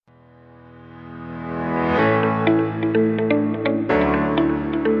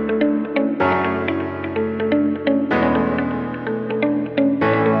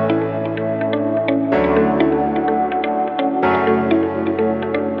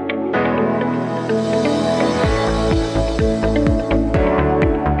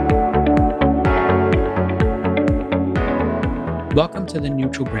Welcome to the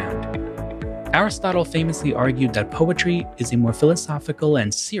neutral ground. Aristotle famously argued that poetry is a more philosophical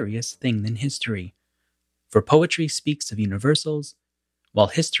and serious thing than history, for poetry speaks of universals, while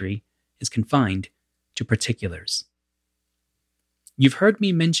history is confined to particulars. You've heard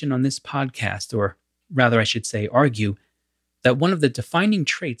me mention on this podcast, or rather I should say argue, that one of the defining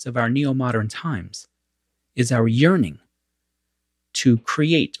traits of our neo-modern times is our yearning to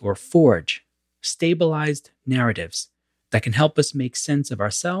create or forge stabilized narratives that can help us make sense of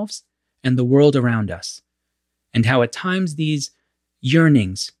ourselves and the world around us, and how at times these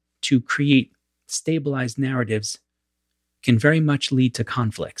yearnings to create stabilized narratives can very much lead to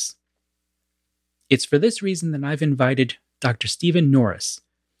conflicts. It's for this reason that I've invited Dr. Stephen Norris.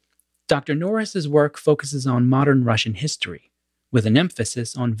 Dr. Norris's work focuses on modern Russian history, with an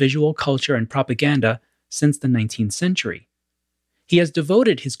emphasis on visual culture and propaganda since the 19th century. He has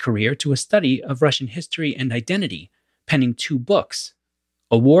devoted his career to a study of Russian history and identity, penning 2 books,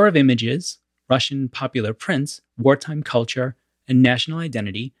 A War of Images, Russian Popular Prints, Wartime Culture, and National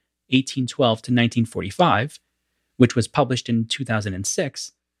Identity, 1812 to 1945, which was published in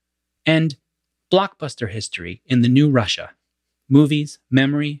 2006, and Blockbuster History in the New Russia, Movies,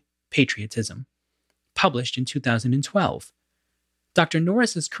 Memory, Patriotism, published in 2012. Dr.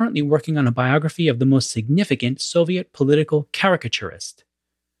 Norris is currently working on a biography of the most significant Soviet political caricaturist,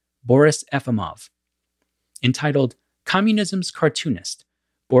 Boris Efimov, entitled Communism's Cartoonist,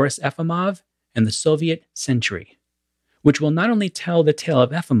 Boris Efimov and the Soviet Century, which will not only tell the tale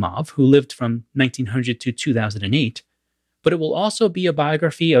of Efimov, who lived from 1900 to 2008, but it will also be a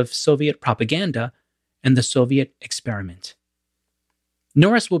biography of Soviet propaganda and the Soviet experiment.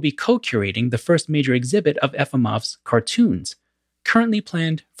 Norris will be co-curating the first major exhibit of Efimov's cartoons, currently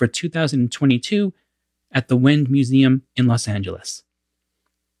planned for 2022 at the Wend Museum in Los Angeles.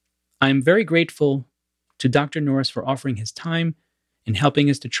 I am very grateful to Dr. Norris for offering his time and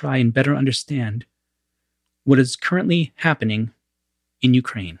helping us to try and better understand what is currently happening in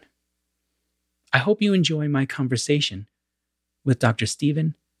Ukraine. I hope you enjoy my conversation with Dr.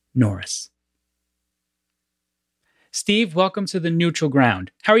 Stephen Norris. Steve, welcome to the Neutral Ground.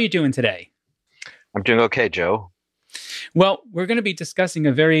 How are you doing today? I'm doing okay, Joe. Well, we're going to be discussing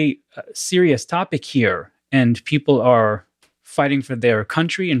a very serious topic here, and people are fighting for their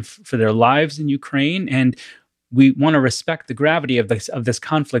country and for their lives in Ukraine, and we want to respect the gravity of this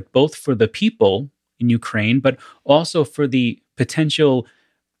conflict, both for the people in Ukraine, but also for the potential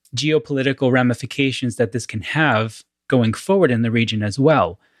geopolitical ramifications that this can have going forward in the region as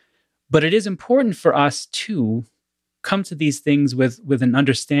well. But it is important for us to come to these things with an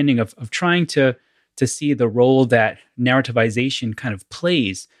understanding of trying to see the role that narrativization kind of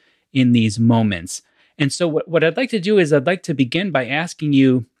plays in these moments. And so what I'd like to do is I'd like to begin by asking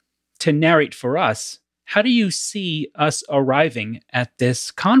you to narrate for us, how do you see us arriving at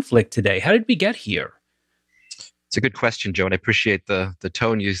this conflict today? How did we get here? It's a good question, Joe, and I appreciate the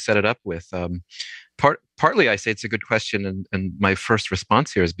tone you set it up with. Partly I say it's a good question, and my first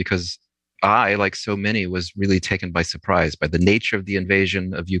response here is because I, like so many, was really taken by surprise by the nature of the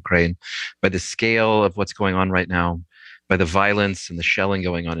invasion of Ukraine, by the scale of what's going on right now, by the violence and the shelling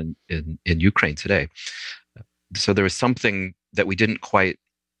going on in Ukraine today. So there was something that we didn't quite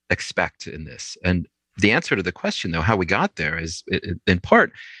expect in this. And the answer to the question, though, how we got there is, in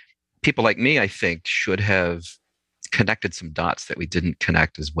part, people like me, I think, should have connected some dots that we didn't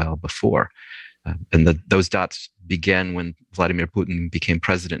connect as well before. Those dots began when Vladimir Putin became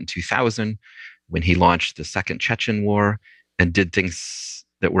president in 2000, when he launched the Second Chechen War and did things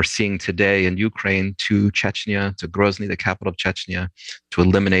that we're seeing today in Ukraine to Chechnya, to Grozny, the capital of Chechnya, to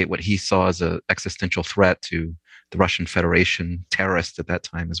eliminate what he saw as an existential threat to the Russian Federation. Terrorist at that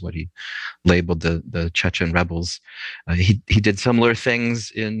time is what he labeled the Chechen rebels. He did similar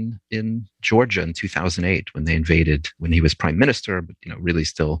things in Georgia in 2008 when they invaded, when he was prime minister, but really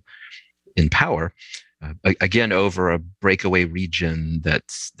still in power, again over a breakaway region that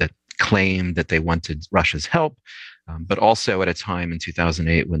claimed that they wanted Russia's help, but also at a time in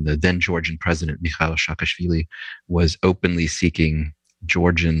 2008 when the then Georgian president Mikhail Saakashvili was openly seeking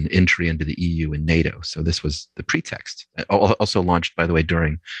Georgian entry into the EU and NATO. So this was the pretext. Also launched, by the way,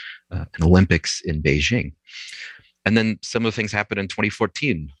 during an Olympics in Beijing. And then some of the things happened in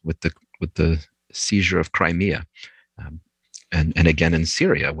 2014 with the seizure of Crimea. And again in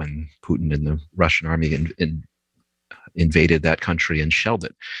Syria, when Putin and the Russian army invaded that country and shelled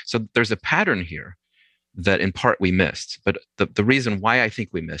it. So there's a pattern here that in part we missed. But the reason why I think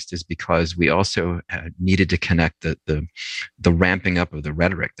we missed is because we also needed to connect the ramping up of the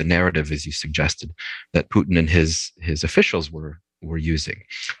rhetoric, the narrative, as you suggested, that Putin and his officials were were using.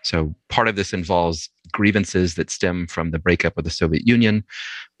 So part of this involves grievances that stem from the breakup of the Soviet Union.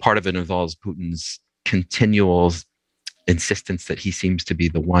 Part of it involves Putin's continual insistence that he seems to be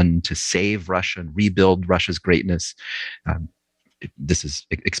the one to save Russia and rebuild Russia's greatness.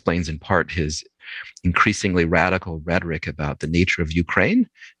 Explains in part his increasingly radical rhetoric about the nature of Ukraine,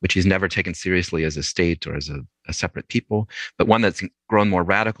 which he's never taken seriously as a state or as a separate people, but one that's grown more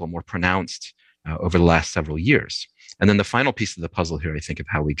radical, more pronounced over the last several years. And then the final piece of the puzzle here, I think, of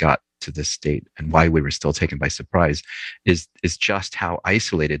how we got to this state and why we were still taken by surprise is just how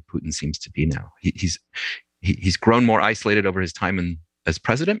isolated Putin seems to be now. He's grown more isolated over his time as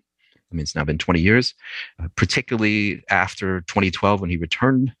president. I mean, it's now been 20 years, particularly after 2012 when he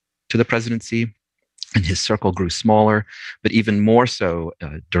returned to the presidency, and his circle grew smaller, but even more so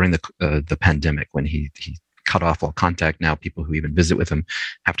during the pandemic when he cut off all contact. Now people who even visit with him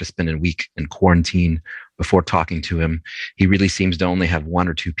have to spend a week in quarantine before talking to him. He really seems to only have one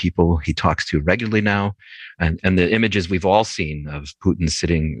or two people he talks to regularly now. And the images we've all seen of Putin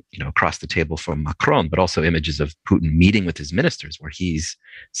sitting, across the table from Macron, but also images of Putin meeting with his ministers where he's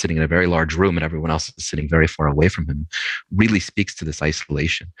sitting in a very large room and everyone else is sitting very far away from him, really speaks to this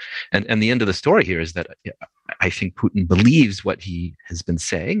isolation. And the end of the story here is that I think Putin believes what he has been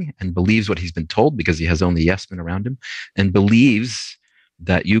saying and believes what he's been told because he has only yes men around him, and believes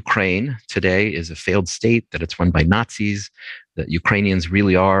that Ukraine today is a failed state, that it's run by Nazis, that Ukrainians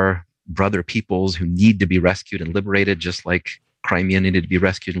really are brother peoples who need to be rescued and liberated, just like Crimea needed to be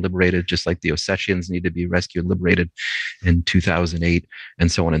rescued and liberated, just like the Ossetians need to be rescued and liberated in 2008,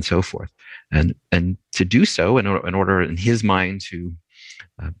 and so on and so forth. And to do so, in order, in his mind, to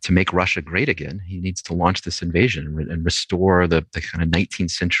make Russia great again, he needs to launch this invasion and restore the kind of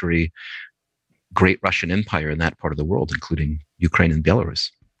 19th century great Russian empire in that part of the world, including Ukraine and Belarus.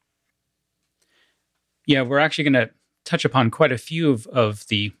 Yeah, we're actually going to touch upon quite a few of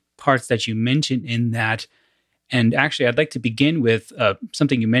the parts that you mentioned in that. And actually, I'd like to begin with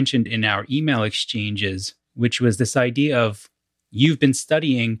something you mentioned in our email exchanges, which was this idea of you've been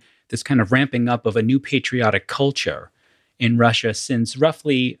studying this kind of ramping up of a new patriotic culture in Russia since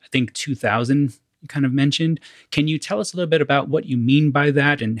roughly, I think, 2000, you kind of mentioned. Can you tell us a little bit about what you mean by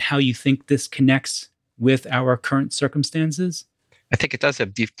that and how you think this connects with our current circumstances? I think it does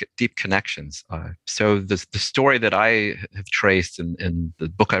have deep connections. So the story that I have traced in the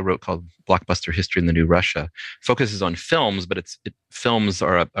book I wrote called Blockbuster History in the New Russia focuses on films, but films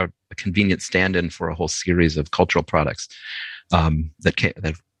are a convenient stand-in for a whole series of cultural products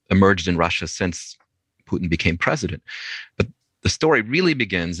that emerged in Russia since Putin became president. But the story really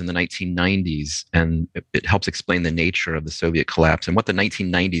begins in the 1990s, and it helps explain the nature of the Soviet collapse and what the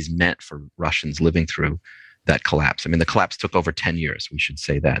 1990s meant for Russians living through that collapse. I mean, the collapse took over 10 years, we should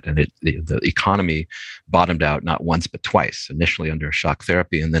say that. And the economy bottomed out not once, but twice, initially under shock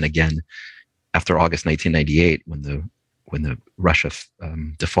therapy, and then again after August 1998, when the Russia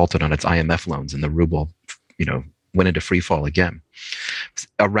defaulted on its IMF loans and the ruble, went into free fall again.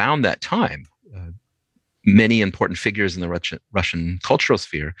 Around that time, many important figures in the Russian cultural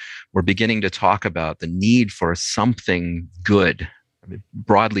sphere were beginning to talk about the need for something good,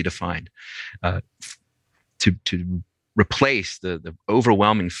 broadly defined, to replace the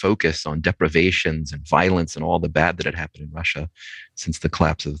overwhelming focus on deprivations and violence and all the bad that had happened in Russia since the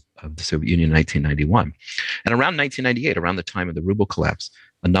collapse of the Soviet Union in 1991. And around 1998, around the time of the ruble collapse,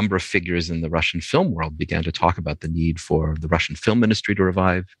 a number of figures in the Russian film world began to talk about the need for the Russian film industry to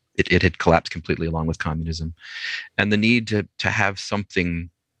revive. It had collapsed completely along with communism, and the need to have something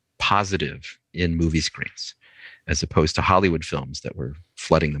positive in movie screens, as opposed to Hollywood films that were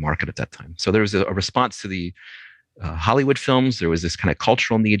flooding the market at that time. So there was a response to the Hollywood films. There was this kind of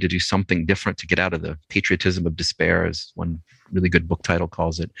cultural need to do something different, to get out of the patriotism of despair, as one really good book title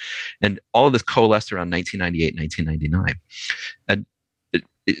calls it. And all of this coalesced around 1998, 1999. And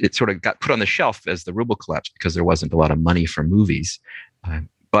it sort of got put on the shelf as the ruble collapsed because there wasn't a lot of money for movies.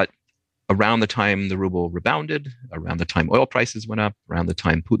 But around the time the ruble rebounded, around the time oil prices went up, around the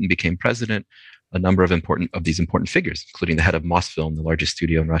time Putin became president, a number of these important figures, including the head of Mosfilm, the largest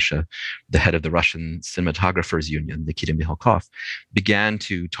studio in Russia, the head of the Russian Cinematographers Union, Nikita Mikhalkov, began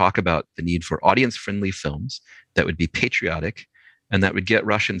to talk about the need for audience-friendly films that would be patriotic and that would get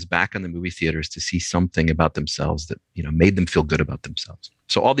Russians back in the movie theaters to see something about themselves that made them feel good about themselves.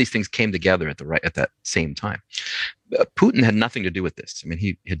 So all these things came together at that same time. Putin had nothing to do with this. I mean,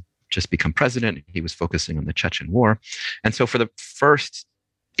 he had just become president. He was focusing on the Chechen war, and so for the first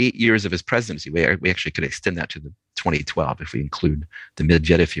 8 years of his presidency, we actually could extend that to the 2012 if we include the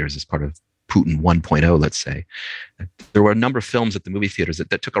Medvedev years as part of Putin 1.0, let's say. There were a number of films at the movie theaters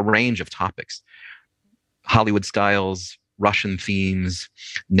that took a range of topics: Hollywood styles, Russian themes,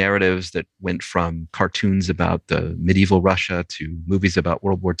 narratives that went from cartoons about the medieval Russia to movies about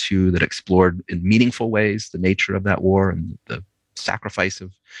World War II that explored in meaningful ways the nature of that war and the sacrifice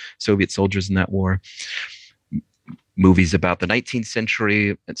of Soviet soldiers in that war, movies about the 19th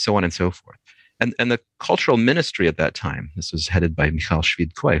century, and so on and so forth. And the cultural ministry at that time, this was headed by Mikhail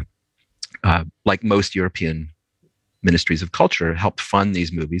Shvidkoy, like most European ministries of culture, helped fund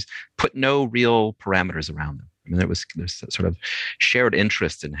these movies, put no real parameters around them. I mean, there's sort of shared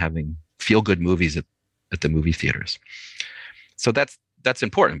interest in having feel-good movies at the movie theaters. So that's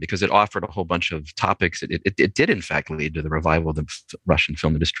important because it offered a whole bunch of topics. It did, in fact, lead to the revival of the Russian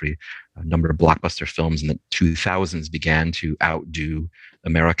film industry. A number of blockbuster films in the 2000s began to outdo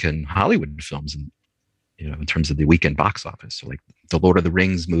American Hollywood films in terms of the weekend box office. So like the Lord of the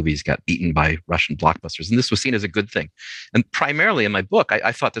Rings movies got beaten by Russian blockbusters. And this was seen as a good thing. And primarily in my book,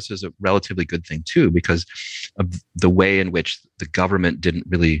 I thought this was a relatively good thing too, because of the way in which the government didn't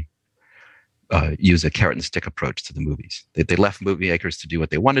really use a carrot and stick approach to the movies. They left movie makers to do what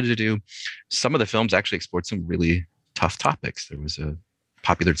they wanted to do. Some of the films actually explored some really tough topics. There was a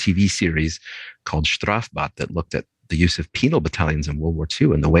popular TV series called Strafbat that looked at the use of penal battalions in World War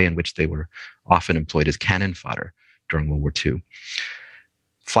II and the way in which they were often employed as cannon fodder during World War II.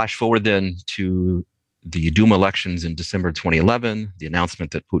 Flash forward then to the Duma elections in December 2011, the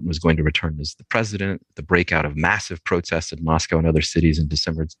announcement that Putin was going to return as the president, the breakout of massive protests in Moscow and other cities in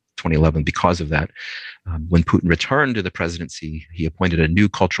December 2011 because of that. When Putin returned to the presidency, he appointed a new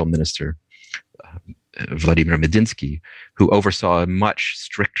cultural minister, Vladimir Medinsky, who oversaw a much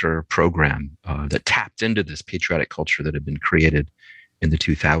stricter program that tapped into this patriotic culture that had been created in the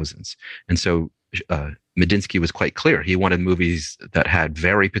 2000s. And so Medinsky was quite clear. He wanted movies that had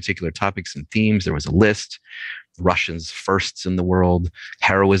very particular topics and themes. There was a list: Russians' firsts in the world,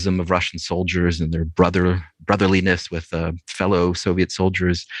 heroism of Russian soldiers and their brotherliness with fellow Soviet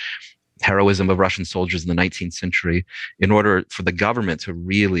soldiers, heroism of Russian soldiers in the 19th century, in order for the government to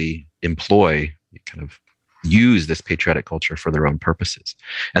really employ, kind of use this patriotic culture for their own purposes.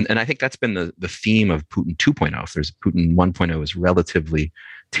 And I think that's been the theme of Putin 2.0. If there's Putin 1.0 is relatively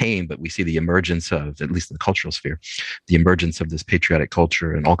tame, but we see the emergence of, at least in the cultural sphere, the emergence of this patriotic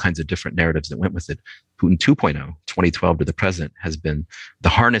culture and all kinds of different narratives that went with it. Putin 2.0, 2012 to the present, has been the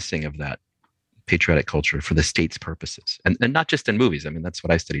harnessing of that patriotic culture for the state's purposes. And not just in movies. I mean, that's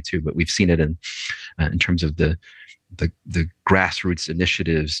what I study too, but we've seen it in terms of the grassroots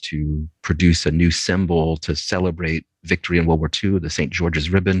initiatives to produce a new symbol to celebrate victory in World War II, the St. George's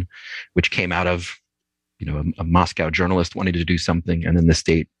ribbon, which came out of a Moscow journalist wanting to do something, and then the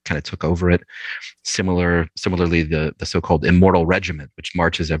state kind of took over it. Similarly, the so-called Immortal Regiment, which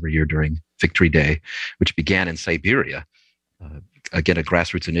marches every year during Victory Day, which began in Siberia. Again, a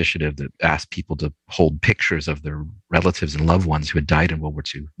grassroots initiative that asked people to hold pictures of their relatives and loved ones who had died in World War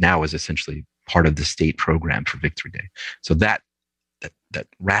II, now is essentially part of the state program for Victory Day. So that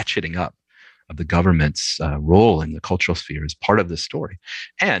ratcheting up of the government's role in the cultural sphere is part of this story.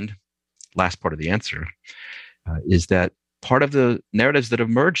 And last part of the answer is that part of the narratives that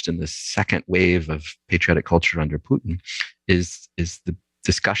emerged in this second wave of patriotic culture under Putin is the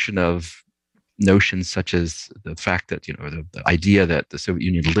discussion of notions such as the fact that, the idea that the Soviet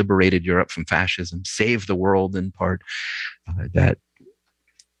Union liberated Europe from fascism, saved the world in part, that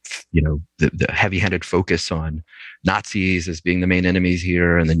the heavy-handed focus on Nazis as being the main enemies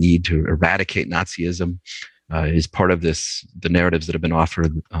here and the need to eradicate Nazism is part of the narratives that have been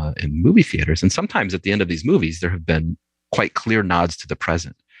offered in movie theaters. And sometimes at the end of these movies, there have been quite clear nods to the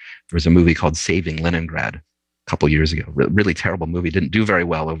present. There was a movie called Saving Leningrad a couple years ago. Really terrible movie. Didn't do very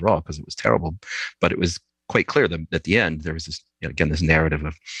well overall because it was terrible, but it was quite clear that at the end there was this, again, this narrative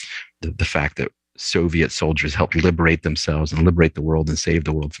of the fact that Soviet soldiers helped liberate themselves and liberate the world and save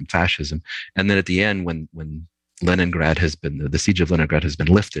the world from fascism. And then at the end, when Leningrad has been, the siege of Leningrad has been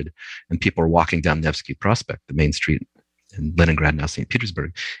lifted and people are walking down Nevsky Prospect, the main street in Leningrad, now St.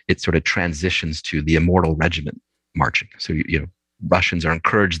 Petersburg, it sort of transitions to the Immortal Regiment marching. So, Russians are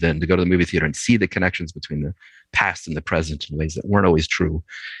encouraged then to go to the movie theater and see the connections between the past and the present in ways that weren't always true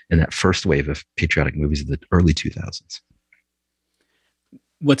in that first wave of patriotic movies of the early 2000s.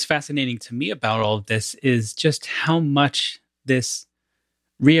 What's fascinating to me about all of this is just how much this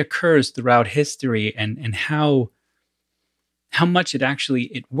reoccurs throughout history and how much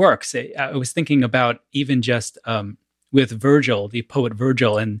it works. I was thinking about even just with Virgil, the poet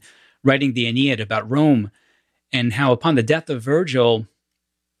Virgil, and writing the Aeneid about Rome, and how upon the death of Virgil,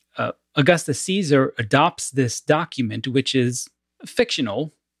 Augustus Caesar adopts this document, which is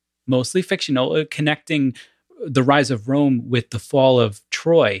fictional, mostly fictional, connecting the rise of Rome with the fall of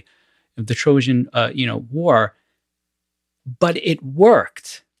Troy, of the Trojan, War. but it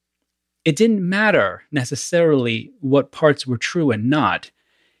worked. It didn't matter necessarily what parts were true and not.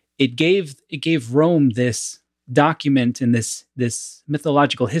 It gave Rome this document and this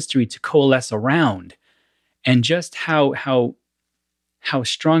mythological history to coalesce around, and just how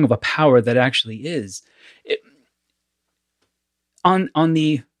strong of a power that actually is. On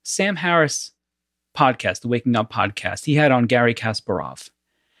the Sam Harris podcast, the Waking Up podcast, he had on Gary Kasparov,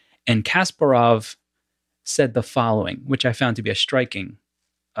 and Kasparov said the following, which I found to be a striking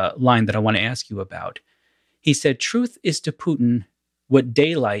line that I want to ask you about. He said, "Truth is to Putin what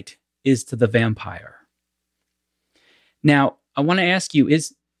daylight is to the vampire." Now, I want to ask you,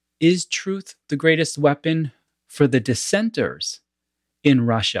 is truth the greatest weapon for the dissenters in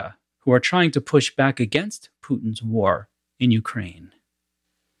Russia who are trying to push back against Putin's war in Ukraine?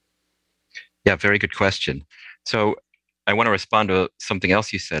 Yeah, very good question. So I want to respond to something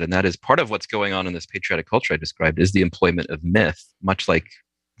else you said, and that is part of what's going on in this patriotic culture I described is the employment of myth, much like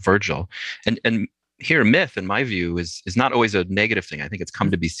Virgil. And here, myth, in my view, is not always a negative thing. I think it's come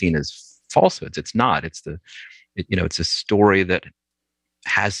to be seen as falsehoods. It's not. It's it's a story that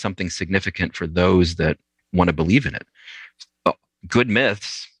has something significant for those that want to believe in it. Good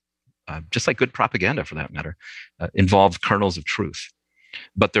myths, just like good propaganda for that matter, involve kernels of truth,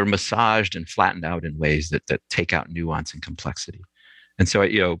 but they're massaged and flattened out in ways that take out nuance and complexity. And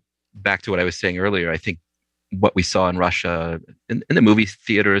so, back to what I was saying earlier, I think what we saw in Russia in the movie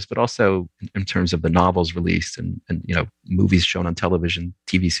theaters, but also in terms of the novels released and movies shown on television,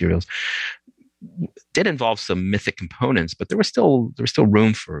 TV serials, did involve some mythic components, but there was still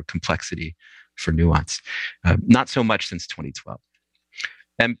room for complexity, for nuance. Not so much since 2012.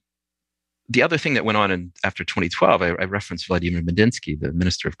 And the other thing that went on after 2012, I referenced Vladimir Medinsky, the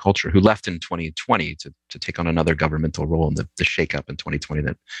Minister of Culture, who left in 2020 to take on another governmental role in the shakeup in 2020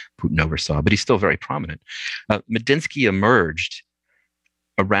 that Putin oversaw, but he's still very prominent. Medinsky emerged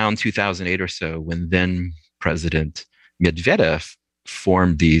around 2008 or so when then President Medvedev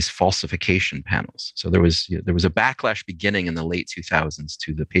formed these falsification panels. So there was a backlash beginning in the late 2000s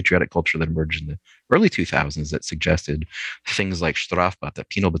to the patriotic culture that emerged in the early 2000s that suggested things like Strafbat, that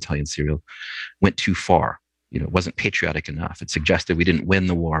penal battalion serial, went too far. It wasn't patriotic enough. It suggested we didn't win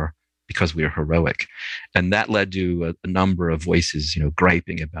the war because we are heroic. And that led to a number of voices,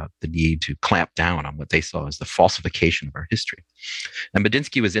 griping about the need to clamp down on what they saw as the falsification of our history. And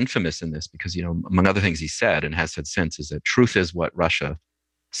Medinsky was infamous in this because, among other things he said and has said since, is that truth is what Russia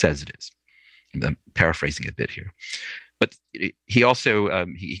says it is. I'm paraphrasing a bit here. But he also,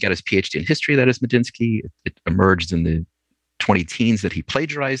 he got his PhD in history, that is Medinsky. It emerged in the 20-teens that he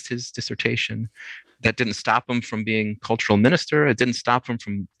plagiarized his dissertation. That didn't stop him from being cultural minister. It didn't stop him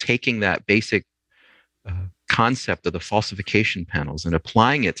from taking that basic concept of the falsification panels and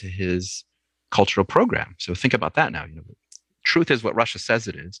applying it to his cultural program. So think about that now. Truth is what Russia says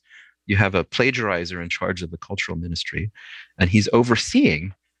it is. You have a plagiarizer in charge of the cultural ministry, and he's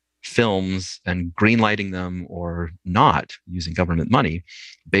overseeing films and greenlighting them or not using government money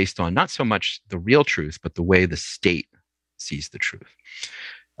based on not so much the real truth, but the way the state sees the truth.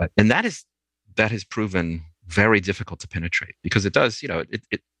 And that has proven very difficult to penetrate because it does,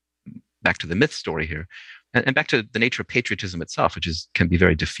 it back to the myth story here and back to the nature of patriotism itself, which can be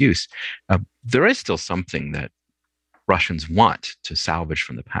very diffuse. There is still something that Russians want to salvage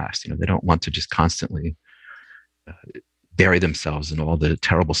from the past. They don't want to just constantly bury themselves in all the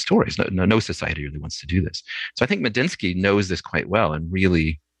terrible stories. No society really wants to do this. So I think Medinsky knows this quite well and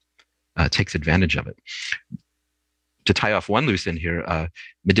really takes advantage of it. To tie off one loose end here,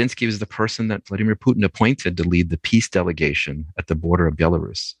 Medinsky was the person that Vladimir Putin appointed to lead the peace delegation at the border of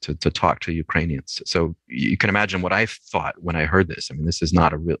Belarus to talk to Ukrainians. So you can imagine what I thought when I heard this. I mean, this is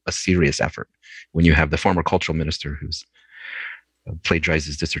not a serious effort when you have the former cultural minister who's plagiarized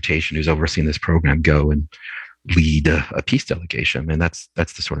his dissertation, who's overseeing this program, go and lead a peace delegation. And that's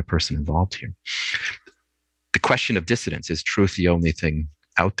the sort of person involved here. The question of dissidence, is truth the only thing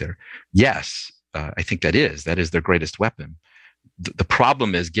out there? Yes. I think that is their greatest weapon. The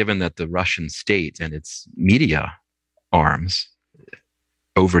problem is, given that the Russian state and its media arms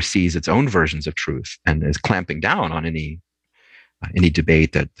oversees its own versions of truth and is clamping down on any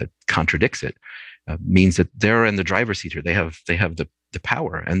debate that contradicts it, means that they're in the driver's seat here. They have the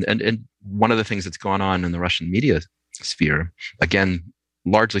power. And one of the things that's gone on in the Russian media sphere, again,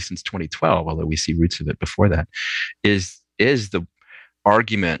 largely since 2012, although we see roots of it before that, is the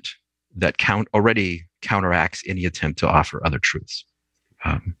argument that already counteracts any attempt to offer other truths.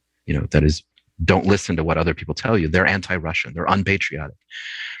 That is, don't listen to what other people tell you. They're anti-Russian. They're unpatriotic.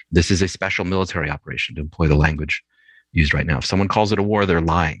 This is a special military operation, to employ the language used right now. If someone calls it a war, they're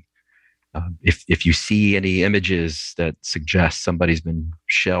lying. If you see any images that suggest somebody's been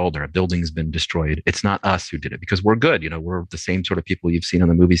shelled or a building's been destroyed, it's not us who did it, because we're good. We're the same sort of people you've seen on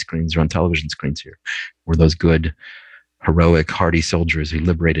the movie screens or on television screens here. We're those good, heroic, hardy soldiers who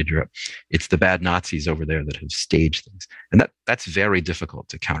liberated Europe. It's the bad Nazis over there that have staged things. And that's very difficult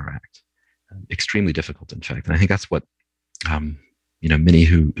to counteract. Extremely difficult, in fact. And I think that's what many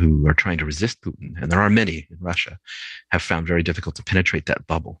who are trying to resist Putin, and there are many in Russia, have found very difficult to penetrate that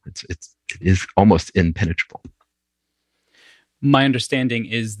bubble. It is almost impenetrable. My understanding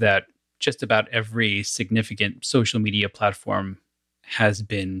is that just about every significant social media platform has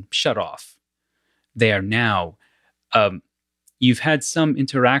been shut off. They are now. You've had some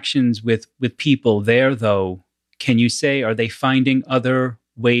interactions with people there, though. Can you say, are they finding other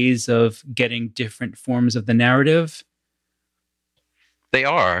ways of getting different forms of the narrative? They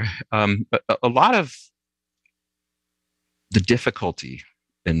are. A lot of the difficulty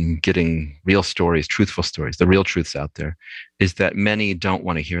in getting real stories, truthful stories, the real truths out there, is that many don't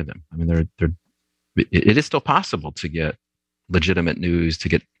want to hear them. I mean, it is still possible to get legitimate news, to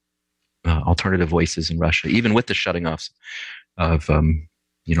get alternative voices in Russia, even with the shutting off of,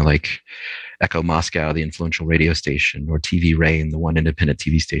 like Echo Moscow, the influential radio station, or TV Rain, the one independent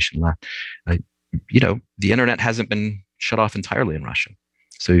TV station left. The internet hasn't been shut off entirely in Russia.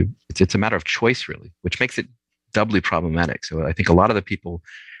 So it's a matter of choice, really, which makes it doubly problematic. So I think a lot of the people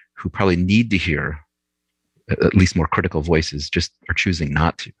who probably need to hear at least more critical voices just are choosing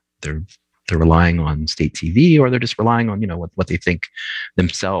not to. They're relying on state TV, or they're just relying on what they think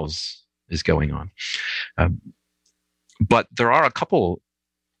themselves is going on. But there are a couple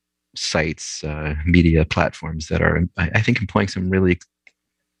sites, media platforms that are, I think, employing some really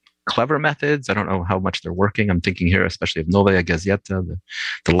clever methods. I don't know how much they're working. I'm thinking here especially of Novaya Gazeta,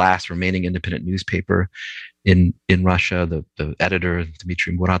 the last remaining independent newspaper in Russia. The editor,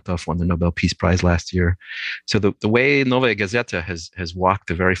 Dmitry Muratov, won the Nobel Peace Prize last year. So the way Novaya Gazeta has walked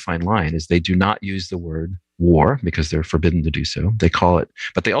a very fine line is they do not use the word war, because they're forbidden to do so. They call it,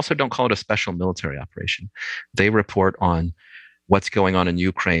 but they also don't call it a special military operation. They report on what's going on in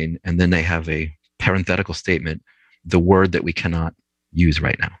Ukraine, and then they have a parenthetical statement, the word that we cannot use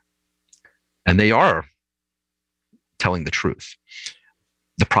right now. And they are telling the truth.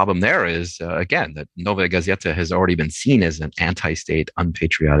 The problem there is, again, that Novaya Gazeta has already been seen as an anti-state,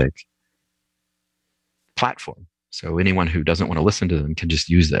 unpatriotic platform. So anyone who doesn't want to listen to them can just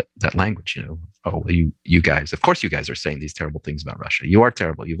use that language. Oh, you guys, of course you guys are saying these terrible things about Russia. You are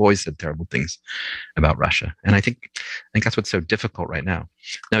terrible. You've always said terrible things about Russia. And I think that's what's so difficult right now.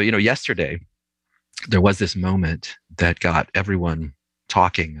 Now, yesterday there was this moment that got everyone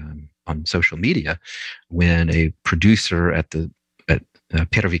talking on social media, when a producer at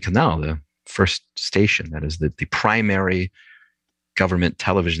Первый Канал, the first station, that is the primary government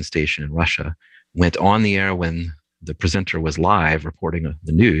television station in Russia, went on the air when the presenter was live reporting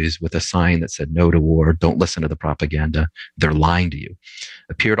the news with a sign that said "No to war, don't listen to the propaganda, they're lying to you."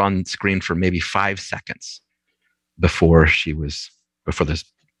 Appeared on screen for maybe 5 seconds before the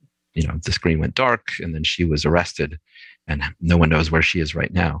screen went dark, and then she was arrested, and no one knows where she is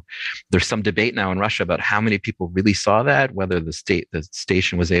right now. There's some debate now in Russia about how many people really saw that, whether the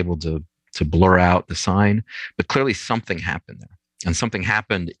station was able to blur out the sign, but clearly something happened there, and something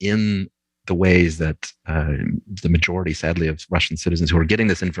happened in the ways that the majority, sadly, of Russian citizens who are getting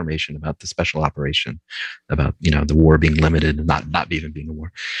this information about the special operation, about the war being limited, not even being a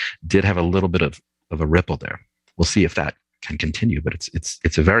war, did have a little bit of a ripple there. We'll see if that can continue, but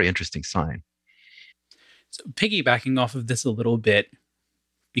it's a very interesting sign. So piggybacking off of this a little bit,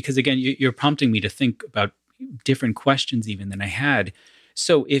 because again, you're prompting me to think about different questions even than I had.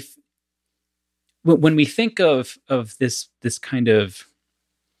 So when we think of this kind of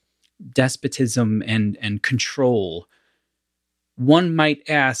despotism and control, one might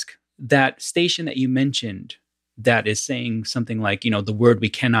ask, that station that you mentioned that is saying something like, the word we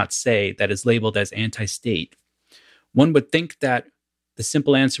cannot say, that is labeled as anti-state, one would think that the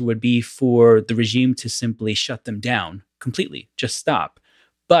simple answer would be for the regime to simply shut them down completely, just stop.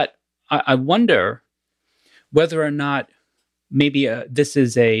 But I wonder whether or not maybe this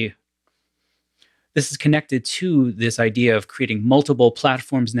is connected to this idea of creating multiple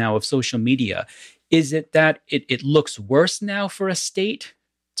platforms now of social media. Is it that it looks worse now for a state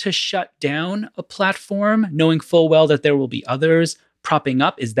to shut down a platform, knowing full well that there will be others propping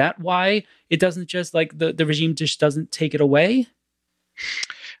up? Is that why it doesn't just, like, the regime just doesn't take it away?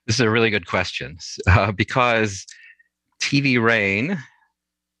 This is a really good question, because TV Rain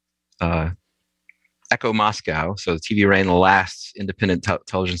Echo Moscow, so TV ran the last independent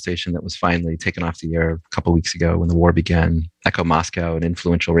television station that was finally taken off the air a couple of weeks ago when the war began. Echo Moscow, an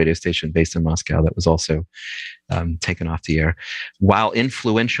influential radio station based in Moscow that was also taken off the air. While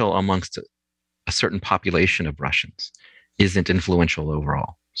influential amongst a certain population of Russians, isn't influential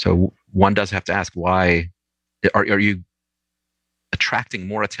overall. So one does have to ask, why are you attracting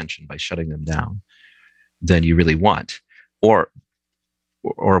more attention by shutting them down than you really want? Or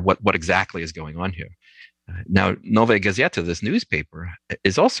what exactly is going on here? Now, Novaya Gazeta, this newspaper,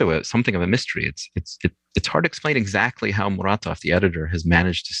 is also something of a mystery. It's hard to explain exactly how Muratov, the editor, has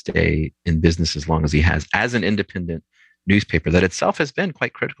managed to stay in business as long as he has, as an independent newspaper that itself has been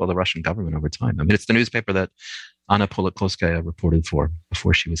quite critical of the Russian government over time. I mean, it's the newspaper that Anna Politkovskaya reported for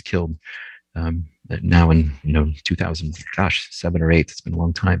before she was killed. Now in 2007 or 8, it's been a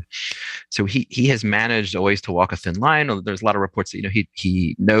long time. So he has managed always to walk a thin line. There's a lot of reports that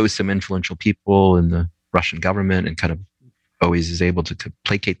he knows some influential people in the Russian government and kind of always is able to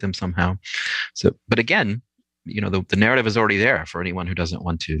placate them somehow. So, but again, the narrative is already there for anyone who doesn't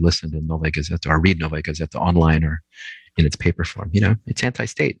want to listen to Novaya Gazeta or read Novaya Gazeta online or in its paper form. It's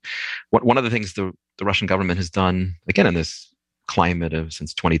anti-state. One of the things the Russian government has done, again, in this climate of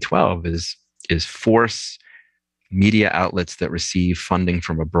since 2012, is force media outlets that receive funding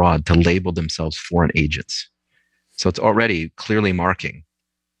from abroad to label themselves foreign agents. So it's already clearly marking,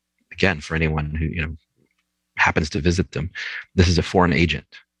 again, for anyone who happens to visit them, this is a foreign agent.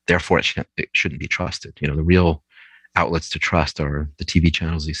 Therefore, it shouldn't be trusted. The real outlets to trust are the TV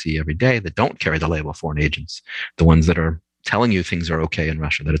channels you see every day that don't carry the label foreign agents, the ones that are telling you things are okay in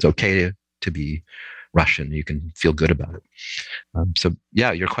Russia, that it's okay to be Russian. You can feel good about it. So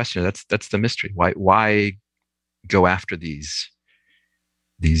yeah, your question, that's the mystery. Why go after these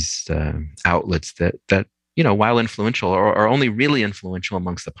outlets that while influential are only really influential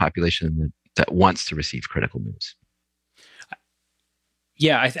amongst the population that wants to receive critical news?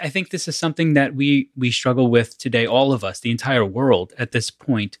 Yeah, I think this is something that we struggle with today, all of us, the entire world at this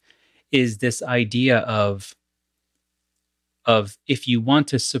point, is this idea of if you want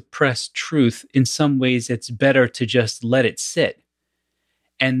to suppress truth, in some ways it's better to just let it sit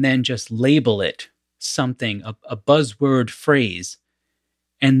and then just label it something, a buzzword phrase,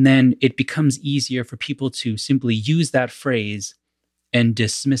 and then it becomes easier for people to simply use that phrase and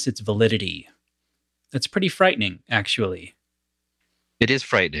dismiss its validity. That's pretty frightening, actually. It is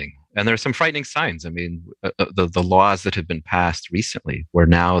frightening. And there are some frightening signs. I mean, the laws that have been passed recently, where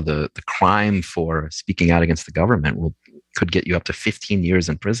now the crime for speaking out against the government could get you up to 15 years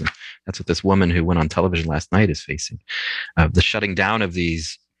in prison. That's what this woman who went on television last night is facing. The shutting down of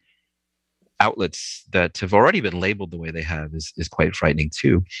these outlets that have already been labeled the way they have is quite frightening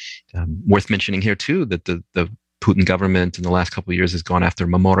too. Worth mentioning here too that the Putin government in the last couple of years has gone after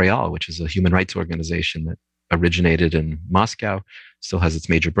Memorial, which is a human rights organization that originated in Moscow, still has its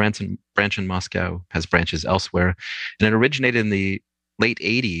major branch in Moscow, has branches elsewhere. And it originated in the late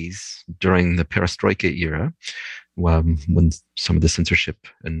 80s during the Perestroika era, when some of the censorship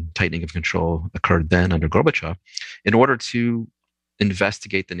and tightening of control occurred then under Gorbachev, in order to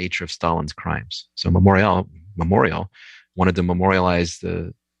investigate the nature of Stalin's crimes. So Memorial wanted to memorialize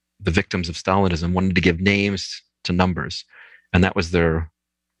the victims of Stalinism, wanted to give names to numbers. And that was their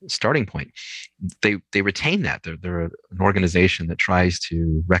starting point. They retain that. They're an organization that tries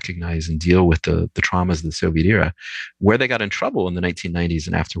to recognize and deal with the traumas of the Soviet era. Where they got in trouble in the 1990s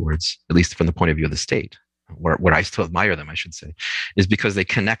and afterwards, at least from the point of view of the state, where I still admire them, I should say, is because they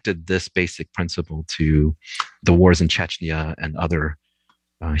connected this basic principle to the wars in Chechnya and other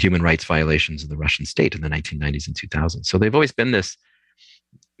human rights violations of the Russian state in the 1990s and 2000s. So they've always been this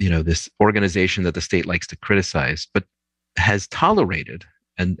organization that the state likes to criticize, but has tolerated,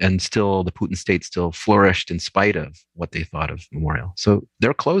 and still the Putin state still flourished in spite of what they thought of Memorial. So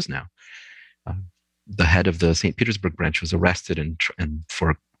they're closed now. The head of the St. Petersburg branch was arrested and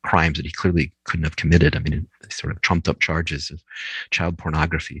for crimes that he clearly couldn't have committed. I mean, sort of trumped up charges of child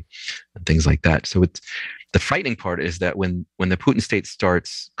pornography and things like that. So the frightening part is that when the Putin state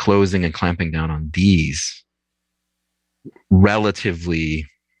starts closing and clamping down on these relatively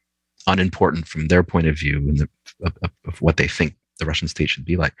unimportant from their point of view and of what they think the Russian state should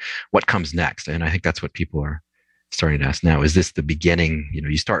be like, what comes next? And I think that's what people are starting to ask now. Is this the beginning?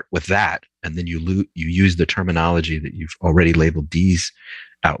 You start with that, and then you use the terminology that you've already labeled these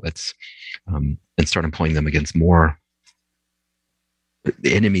outlets, and start employing them against more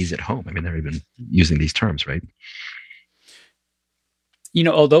enemies at home. I mean, they're even using these terms, right?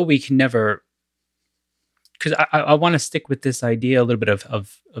 Although we can never, because I want to stick with this idea a little bit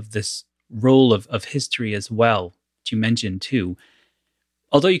of this role of history as well, that you mentioned too.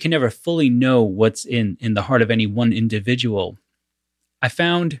 although you can never fully know what's in the heart of any one individual, I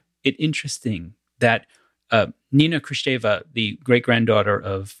found it interesting that Nina Khrushcheva, the great-granddaughter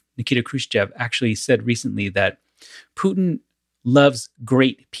of Nikita Khrushchev, actually said recently that Putin loves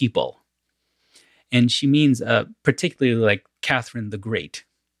great people. And she means particularly like Catherine the Great.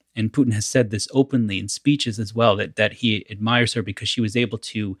 And Putin has said this openly in speeches as well, that he admires her because she was able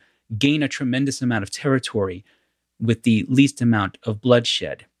to gain a tremendous amount of territory with the least amount of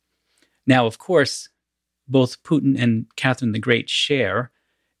bloodshed. Now, of course, both Putin and Catherine the Great share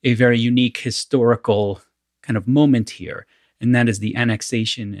a very unique historical kind of moment here, and that is the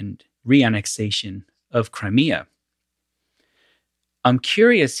annexation and re-annexation of Crimea. I'm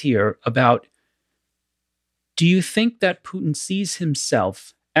curious here about, do you think that Putin sees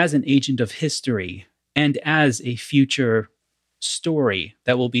himself as an agent of history and as a future story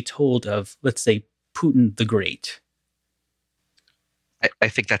that will be told of, let's say, Putin the Great? I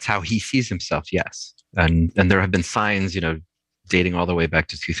think that's how he sees himself, yes. And there have been signs, dating all the way back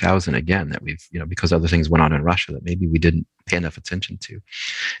to 2000 again, that we've, because other things went on in Russia that maybe we didn't pay enough attention to.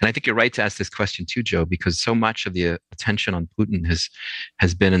 And I think you're right to ask this question too, Joe, because so much of the attention on Putin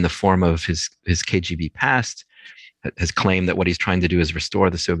has been in the form of his KGB past, has claimed that what he's trying to do is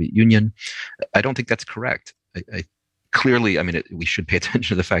restore the Soviet Union. I don't think that's correct. Clearly, we should pay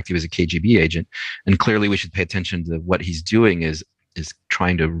attention to the fact he was a KGB agent, and clearly we should pay attention to what he's doing is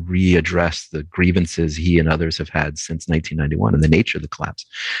trying to readdress the grievances he and others have had since 1991 and the nature of the collapse.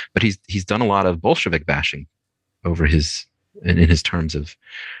 But he's done a lot of Bolshevik bashing over in his terms of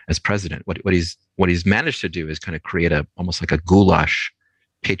as president. What he's managed to do is kind of create almost like a goulash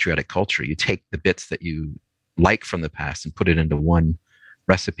patriotic culture. You take the bits that you like from the past and put it into one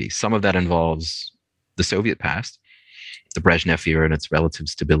recipe. Some of that involves the Soviet past, the Brezhnev era and its relative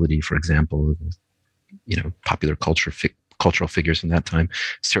stability, for example, popular cultural figures from that time.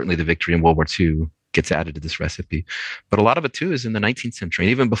 Certainly the victory in World War II gets added to this recipe. But a lot of it too is in the 19th century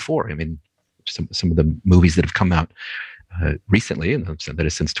and even before. Some of the movies that have come out recently, and that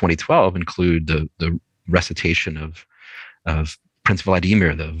is since 2012, include the recitation of Prince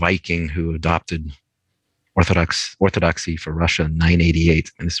Vladimir, the Viking who adopted orthodoxy for Russia in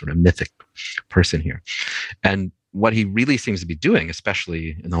 988, and this sort of mythic person here. And what he really seems to be doing,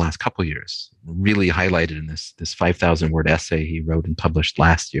 especially in the last couple of years, really highlighted in this 5,000-word essay he wrote and published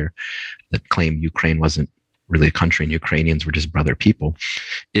last year that claimed Ukraine wasn't really a country and Ukrainians were just brother people,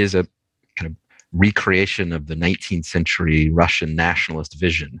 is a kind of recreation of the 19th century Russian nationalist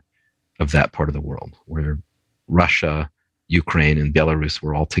vision of that part of the world, where Russia, Ukraine, and Belarus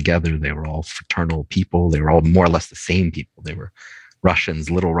were all together. They were all fraternal people. They were all more or less the same people. They were Russians,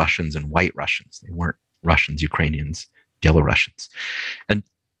 little Russians, and white Russians. They weren't Russians, Ukrainians, Belarusians. And,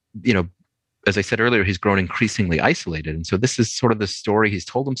 as I said earlier, he's grown increasingly isolated. And so this is sort of the story he's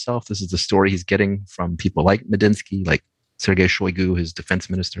told himself. This is the story he's getting from people like Medinsky, like Sergei Shoigu, his defense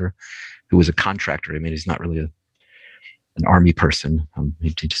minister, who was a contractor. He's not really an army person.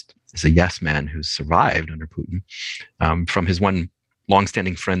 He just is a yes man who's survived under Putin, from his one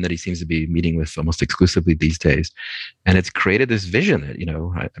longstanding friend that he seems to be meeting with almost exclusively these days. And it's created this vision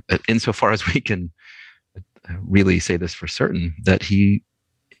that, insofar as we can really say this for certain, that he,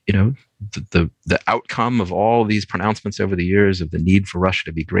 the outcome of all these pronouncements over the years of the need for Russia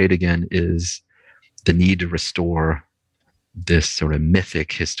to be great again is the need to restore this sort of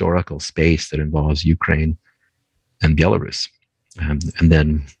mythic historical space that involves Ukraine and Belarus, and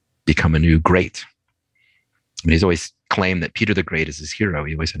then become a new great. He's always claimed that Peter the Great is his hero.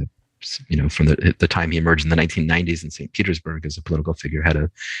 He always had from the time he emerged in the 1990s in St. Petersburg as a political figure, had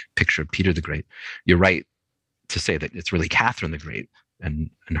a picture of Peter the Great. You're right to say that it's really Catherine the Great and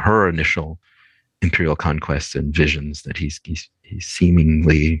her initial imperial conquests and visions that he's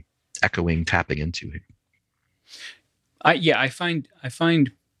seemingly tapping into here. I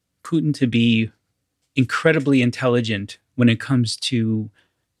find Putin to be incredibly intelligent when it comes to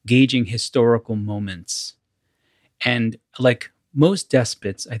gauging historical moments. And like most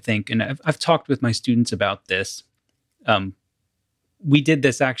despots, I think, and I've talked with my students about this. We did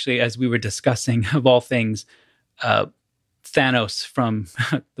this actually as we were discussing, of all things, Thanos from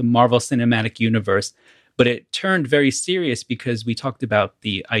the Marvel Cinematic Universe. But it turned very serious because we talked about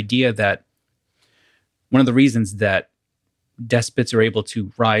the idea that one of the reasons that despots are able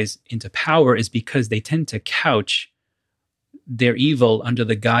to rise into power is because they tend to couch their evil under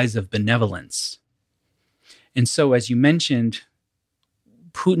the guise of benevolence. And so, as you mentioned,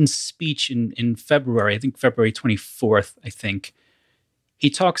 Putin's speech in February, I think February 24th, he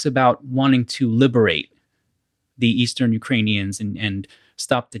talks about wanting to liberate the Eastern Ukrainians and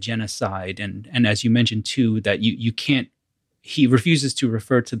stop the genocide. And as you mentioned too, that you can't he refuses to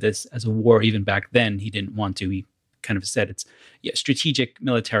refer to this as a war. Even back then, he didn't want to. He kind of said it's strategic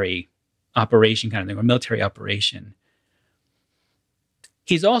military operation kind of thing, or military operation.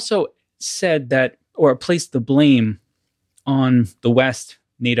 He's also said that, or placed the blame on the West,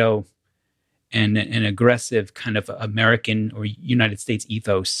 NATO, and an aggressive kind of American or United States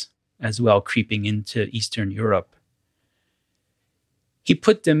ethos as well, creeping into Eastern Europe. He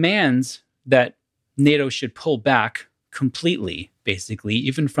put demands that NATO should pull back completely, basically,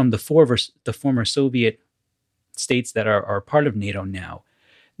 even from the former Soviet states that are part of NATO now.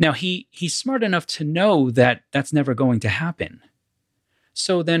 Now, he's smart enough to know that that's never going to happen.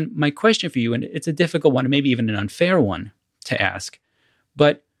 So then my question for you, and it's a difficult one, maybe even an unfair one to ask,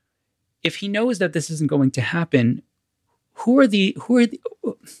 but if he knows that this isn't going to happen, to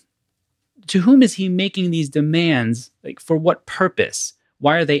whom is he making these demands? Like, for what purpose?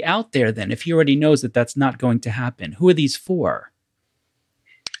 Why are they out there then, if he already knows that that's not going to happen? Who are these for?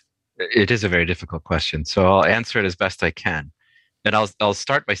 It is a very difficult question, so I'll answer it as best I can. And I'll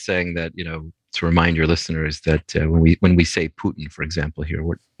start by saying that, to remind your listeners that when we say Putin, for example, here,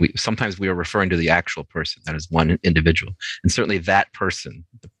 sometimes we are referring to the actual person, that is one individual, and certainly that person,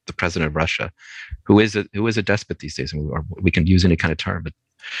 the president of Russia, who is a despot these days, and we can use any kind of term, but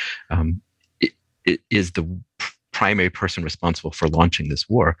it is the primary person responsible for launching this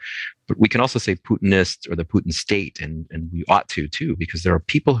war. But we can also say Putinist or the Putin state, and we ought to too, because there are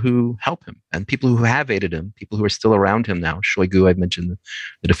people who help him and people who have aided him, people who are still around him now. Shoigu, I mentioned,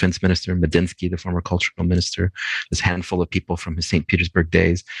 the defense minister, Medinsky, the former cultural minister, this handful of people from his St. Petersburg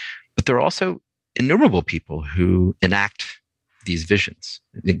days. But there are also innumerable people who enact these visions,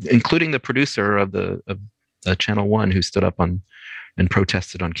 including the producer of the Channel 1 who stood up and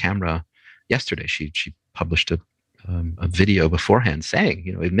protested on camera yesterday. She published a video beforehand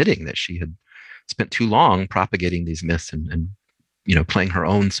saying, admitting that she had spent too long propagating these myths and playing her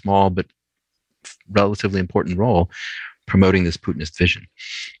own small but relatively important role promoting this Putinist vision.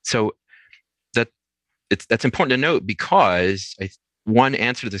 So that's important to note, because one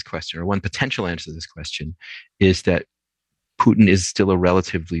answer to this question, or one potential answer to this question, is that Putin is still a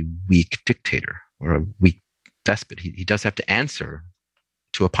relatively weak dictator or a weak despot. He does have to answer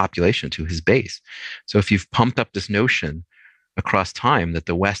to a population, to his base. So if you've pumped up this notion across time that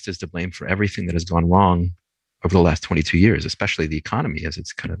the West is to blame for everything that has gone wrong over the last 22 years, especially the economy, as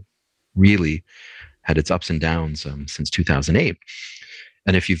it's kind of really had its ups and downs since 2008.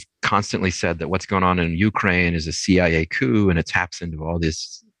 And if you've constantly said that what's going on in Ukraine is a CIA coup and it taps into all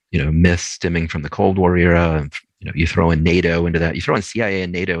this, myths stemming from the Cold War era, and you throw in NATO into that, you throw in CIA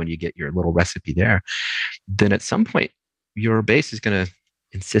and NATO and you get your little recipe there, then at some point your base is going to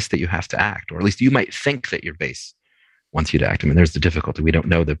insist that you have to act, or at least you might think that your base wants you to act. I mean, there's the difficulty. We don't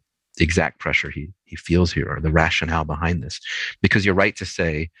know the exact pressure he feels here, or the rationale behind this, because you're right to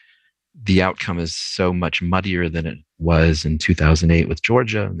say the outcome is so much muddier than it was in 2008 with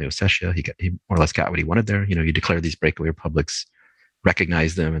Georgia and the Ossetia. He more or less got what he wanted there. You declare these breakaway republics,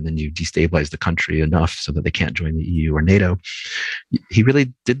 recognize them, and then you destabilize the country enough so that they can't join the EU or NATO. He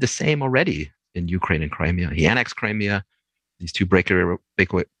really did the same already in Ukraine and Crimea. He annexed Crimea. These two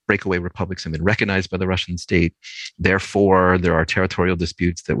breakaway republics have been recognized by the Russian state. Therefore, there are territorial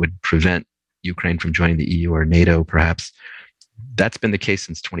disputes that would prevent Ukraine from joining the EU or NATO, perhaps. That's been the case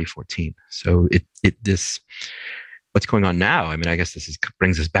since 2014. So this what's going on now, I mean, I guess this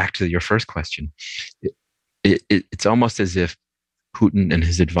brings us back to your first question. It's almost as if Putin and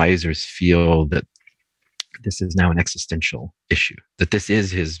his advisors feel that this is now an existential issue, that this is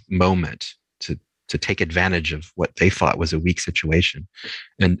his moment to take advantage of what they thought was a weak situation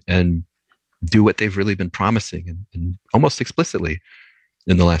and do what they've really been promising and almost explicitly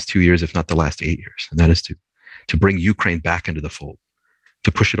in the last 2 years, if not the last 8 years. And that is to bring Ukraine back into the fold,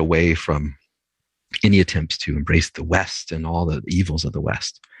 to push it away from any attempts to embrace the West and all the evils of the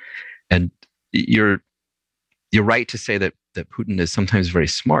West. And you're right to say that Putin is sometimes very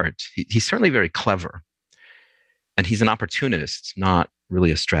smart. He's certainly very clever. And he's an opportunist, not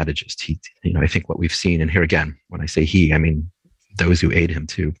really a strategist. I think what we've seen, and here again, when I say he, I mean those who aid him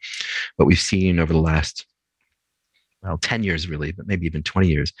too. What we've seen over the last, 10 years really, but maybe even 20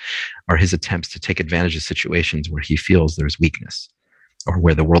 years, are his attempts to take advantage of situations where he feels there's weakness or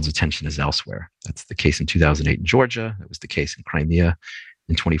where the world's attention is elsewhere. That's the case in 2008 in Georgia. That was the case in Crimea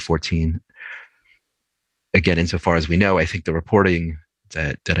in 2014. Again, insofar as we know, I think the reporting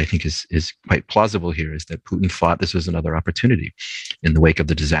that I think is quite plausible here is that Putin thought this was another opportunity in the wake of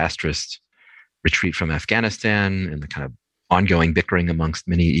the disastrous retreat from Afghanistan and the kind of ongoing bickering amongst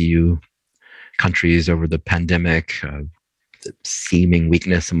many EU countries over the pandemic, the seeming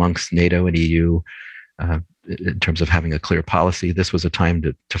weakness amongst NATO and EU, in terms of having a clear policy. This was a time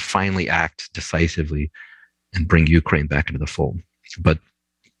to finally act decisively and bring Ukraine back into the fold. But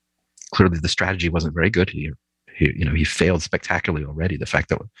clearly the strategy wasn't very good. He failed spectacularly already. The fact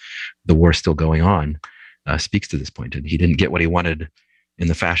that the war is still going on speaks to this point. And he didn't get what he wanted in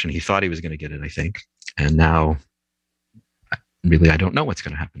the fashion he thought he was going to get it, I think. And now, really, I don't know what's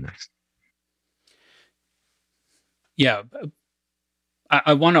going to happen next. Yeah.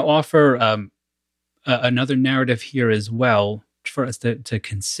 I want to offer another narrative here as well for us to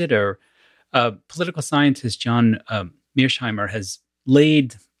consider. Political scientist John Mearsheimer has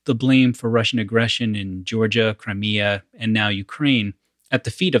laid the blame for Russian aggression in Georgia, Crimea, and now Ukraine at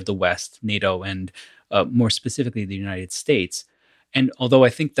the feet of the West, NATO, and more specifically the United States. And although I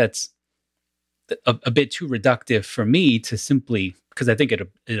think that's a bit too reductive for me to simply, because I think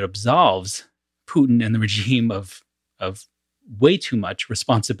it absolves Putin and the regime of way too much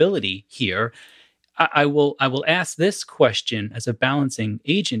responsibility here, I will ask this question as a balancing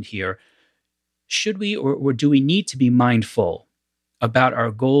agent here. Should we or do we need to be mindful about our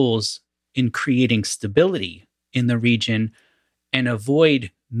goals in creating stability in the region and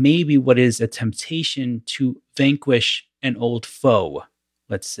avoid maybe what is a temptation to vanquish an old foe,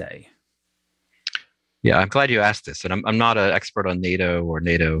 let's say? Yeah, I'm glad you asked this. And I'm not an expert on NATO or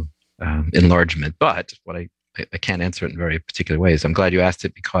NATO enlargement, but what I can't answer it in very particular ways. I'm glad you asked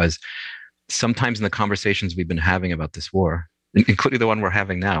it because sometimes in the conversations we've been having about this war, including the one we're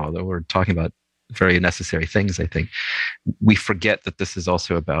having now, although we're talking about very necessary things, I think, we forget that this is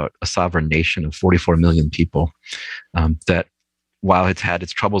also about a sovereign nation of 44 million people that, while it's had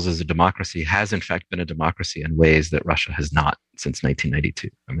its troubles as a democracy, has in fact been a democracy in ways that Russia has not since 1992.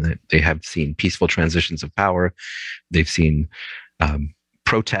 I mean, they have seen peaceful transitions of power. They've seen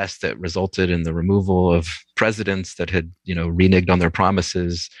protests that resulted in the removal of presidents that had, reneged on their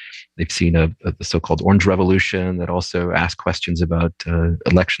promises. They've seen the so-called Orange Revolution that also asked questions about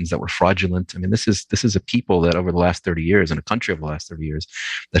elections that were fraudulent. I mean, this is a people that over the last 30 years, and a country over the last 30 years,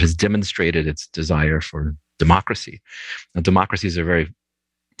 that has demonstrated its desire for democracy. Now, democracies are very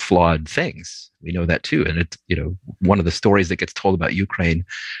flawed things. We know that too. And it's, one of the stories that gets told about Ukraine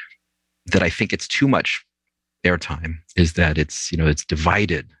that I think it's too much airtime is that it's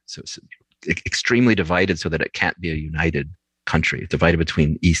divided. So it's extremely divided so that it can't be a united country, divided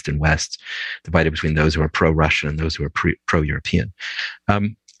between East and West, divided between those who are pro-Russian and those who are pro-European.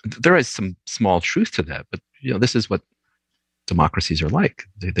 There is some small truth to that, but this is what democracies are like.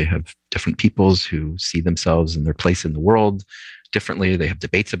 They have different peoples who see themselves and their place in the world differently. They have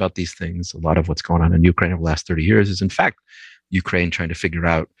debates about these things. A lot of what's going on in Ukraine over the last 30 years is, in fact, Ukraine trying to figure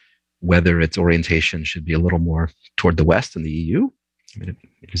out whether its orientation should be a little more toward the West and the EU. I mean,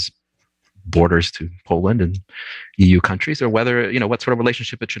 it is borders to Poland and EU countries, or whether, what sort of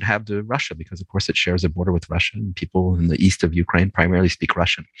relationship it should have to Russia, because of course it shares a border with Russia, and people in the east of Ukraine primarily speak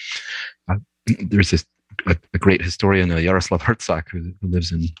Russian. There's a great historian, Yaroslav Herzog, who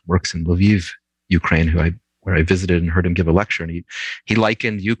lives and works in Lviv, Ukraine, where I visited and heard him give a lecture, and he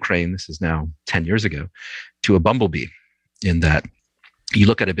likened Ukraine, this is now 10 years ago, to a bumblebee, in that you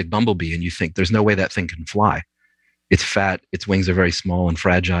look at a big bumblebee and you think there's no way that thing can fly. It's fat, its wings are very small and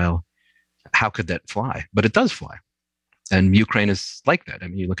fragile. How could that fly? But it does fly. And Ukraine is like that. I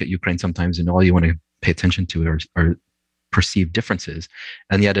mean, you look at Ukraine sometimes and all you want to pay attention to are perceived differences.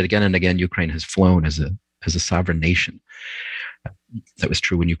 And yet again and again, Ukraine has flown as a sovereign nation. That was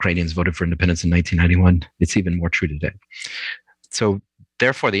true when Ukrainians voted for independence in 1991. It's even more true today. So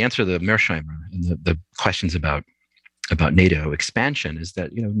therefore, the answer to the Mearsheimer and the questions about NATO expansion is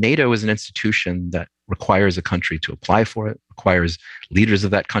that, NATO is an institution that requires a country to apply for it, requires leaders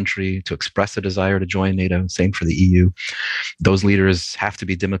of that country to express a desire to join NATO. Same for the EU. Those leaders have to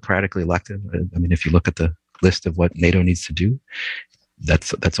be democratically elected. I mean, if you look at the list of what NATO needs to do,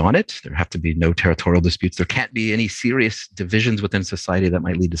 that's on it. There have to be no territorial disputes. There can't be any serious divisions within society that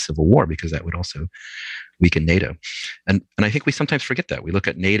might lead to civil war, because that would also weaken NATO. And I think we sometimes forget that. We look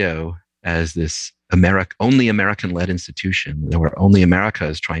at NATO as this only American-led institution, where only America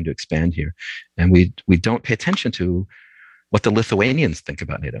is trying to expand here. And we don't pay attention to what the Lithuanians think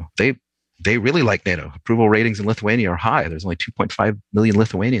about NATO. They really like NATO. Approval ratings in Lithuania are high. There's only 2.5 million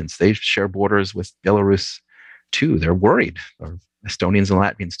Lithuanians. They share borders with Belarus too. They're worried. Or Estonians and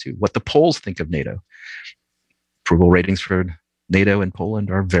Latvians too. What the Poles think of NATO. Approval ratings for NATO and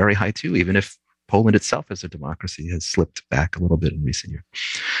Poland are very high too, even if Poland itself as a democracy has slipped back a little bit in recent years.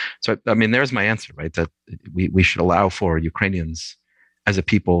 So, I mean, there's my answer, right? That we should allow for Ukrainians as a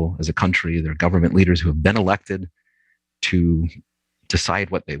people, as a country, their government leaders who have been elected to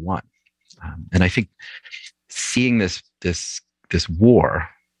decide what they want. And I think seeing this war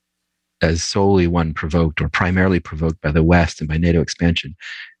as solely one provoked or primarily provoked by the West and by NATO expansion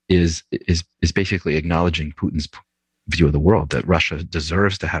is basically acknowledging Putin's view of the world, that Russia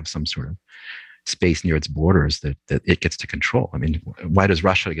deserves to have some sort of space near its borders that it gets to control. I mean, why does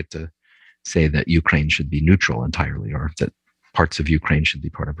Russia get to say that Ukraine should be neutral entirely, or that parts of Ukraine should be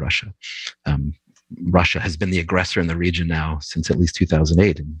part of Russia? Russia has been the aggressor in the region now since at least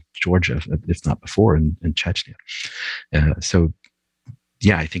 2008 in Georgia, if not before, in Chechnya. So,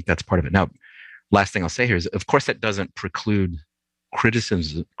 yeah, I think that's part of it. Now, last thing I'll say here is, of course, that doesn't preclude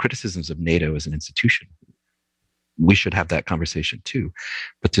criticisms of NATO as an institution. We should have that conversation too.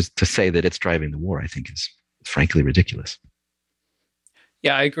 But to say that it's driving the war, I think is frankly ridiculous.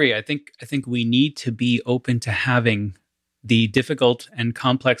 Yeah, I agree. I think we need to be open to having the difficult and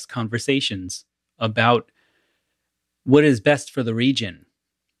complex conversations about what is best for the region.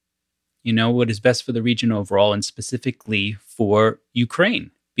 You know, what is best for the region overall, and specifically for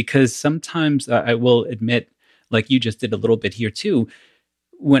Ukraine. Because sometimes I will admit, like you just did a little bit here too,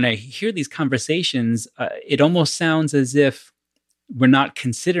 when I hear these conversations, it almost sounds as if we're not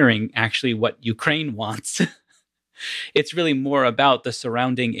considering actually what Ukraine wants. It's really more about the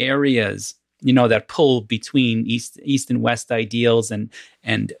surrounding areas, you know, that pull between East and West ideals,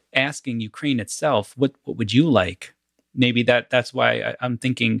 and asking Ukraine itself, what would you like? Maybe that's why I'm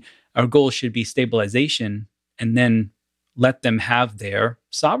thinking our goal should be stabilization, and then let them have their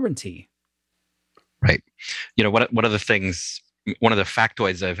sovereignty. Right. You know, one of the things, one of the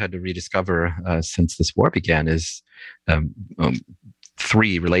factoids I've had to rediscover since this war began is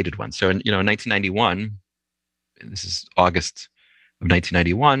three related ones. So, in 1991, this is August of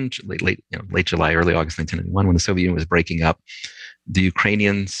 1991, late July, early August 1991, when the Soviet Union was breaking up, the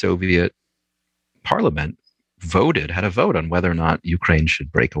Ukrainian Soviet Parliament had a vote on whether or not Ukraine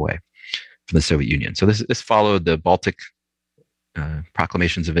should break away from the Soviet Union. So this followed the Baltic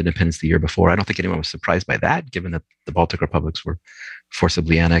proclamations of independence the year before. I don't think anyone was surprised by that, given that the Baltic republics were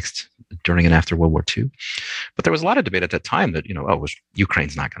forcibly annexed during and after World War II. But there was a lot of debate at that time that,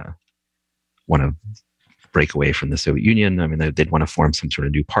 Ukraine's not going to want to break away from the Soviet Union. I mean, they'd want to form some sort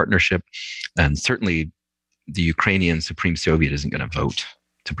of new partnership. And certainly the Ukrainian Supreme Soviet isn't going to vote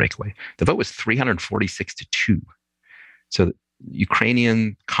to break away. The vote was 346-2. So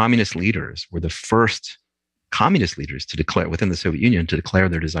Ukrainian communist leaders were the first communist leaders to declare, within the Soviet Union, to declare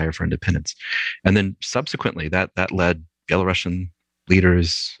their desire for independence. And then subsequently that led Belarusian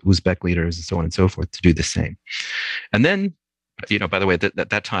leaders, Uzbek leaders, and so on and so forth to do the same. And then, by the way, at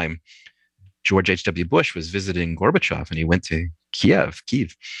that time, George H.W. Bush was visiting Gorbachev, and he went to Kiev,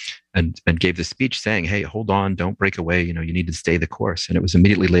 and gave the speech saying, hey, hold on, don't break away, you need to stay the course. And it was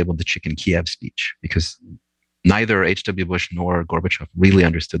immediately labeled the Chicken Kiev speech, because neither H.W. Bush nor Gorbachev really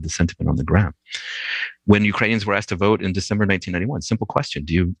understood the sentiment on the ground. When Ukrainians were asked to vote in December 1991, simple question,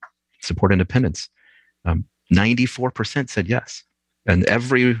 do you support independence? 94% said yes. And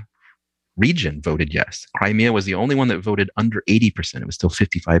every region voted yes. Crimea was the only one that voted under 80%. It was still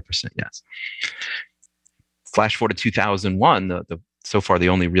 55% yes. Flash forward to 2001, so far the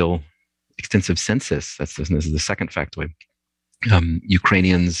only real extensive census, this is the second factoid.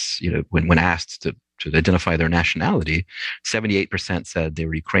 Ukrainians, when asked to identify their nationality, 78% said they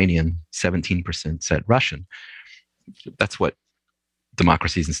were Ukrainian, 17% said Russian. That's what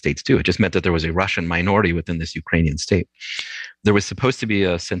democracies and states do. It just meant that there was a Russian minority within this Ukrainian state. There was supposed to be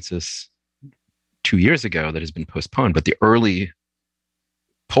a census 2 years ago that has been postponed, but the early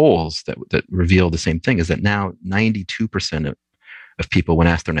polls that reveal the same thing is that now 92% of people, when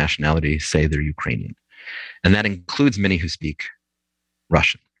asked their nationality, say they're Ukrainian. And that includes many who speak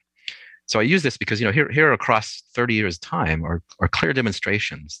Russian. So I use this because, here across 30 years' time are clear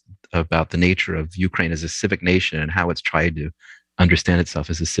demonstrations about the nature of Ukraine as a civic nation and how it's tried to understand itself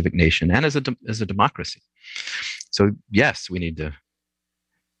as a civic nation and as a democracy. So yes, we need to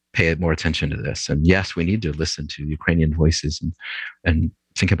pay more attention to this. And yes, we need to listen to Ukrainian voices and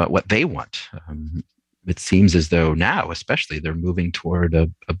think about what they want. It seems as though now, especially, they're moving toward a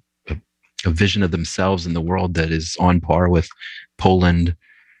vision of themselves in the world that is on par with Poland,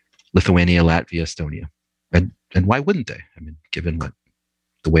 Lithuania, Latvia, Estonia. And why wouldn't they? I mean, given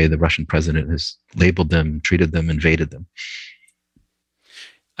the way the Russian president has labeled them, treated them, invaded them.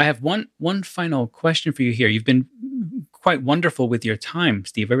 I have one final question for you here. You've been quite wonderful with your time,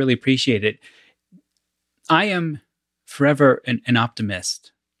 Steve. I really appreciate it. I am forever an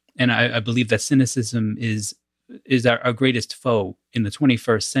optimist, and I believe that cynicism is our greatest foe in the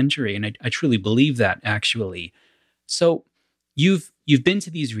 21st century, and I truly believe that, actually. So you've been to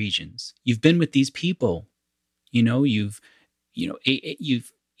these regions, you've been with these people, you've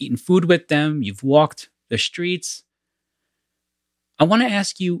eaten food with them, you've walked the streets. I want to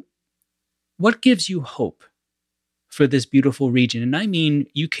ask you, what gives you hope for this beautiful region? And I mean,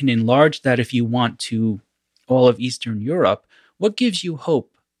 you can enlarge that if you want to all of Eastern Europe. What gives you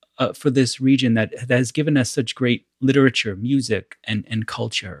hope for this region that has given us such great literature, music, and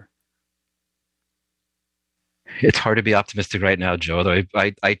culture? It's hard to be optimistic right now, Joe. Though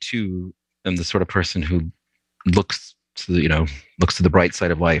I too am the sort of person who looks to looks to the bright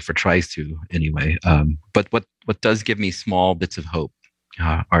side of life, or tries to anyway. But what does give me small bits of hope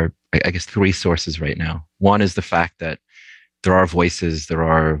are, I guess, three sources right now. One is the fact that there are voices, there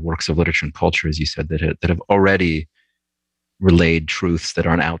are works of literature and culture, as you said, that have already relayed truths that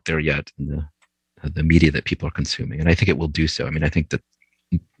aren't out there yet in the media that people are consuming, and I think it will do so. I mean, I think that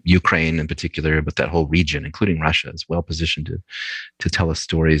Ukraine in particular, but that whole region, including Russia, is well positioned to tell us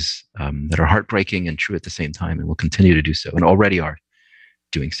stories that are heartbreaking and true at the same time, and will continue to do so, and already are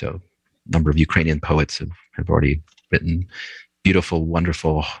doing so. A number of Ukrainian poets have already written beautiful,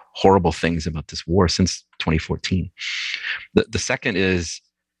 wonderful, horrible things about this war since 2014. The second is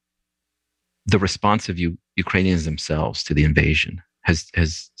the response of Ukrainians themselves to the invasion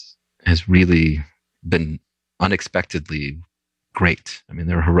has really been unexpectedly great. I mean,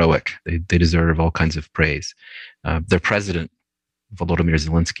 they're heroic. They deserve all kinds of praise. Their president, Volodymyr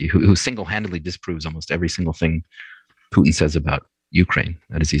Zelensky, who single-handedly disproves almost every single thing Putin says about Ukraine.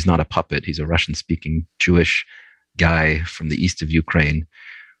 That is, he's not a puppet. He's a Russian-speaking Jewish guy from the east of Ukraine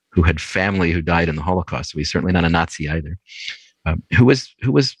who had family who died in the Holocaust. So he's certainly not a Nazi either. Who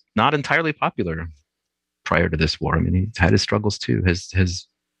was not entirely popular prior to this war. I mean, he's had his struggles too. Has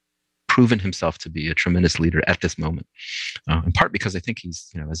proven himself to be a tremendous leader at this moment, in part because I think he's,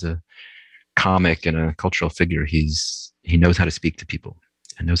 as a comic and a cultural figure, he knows how to speak to people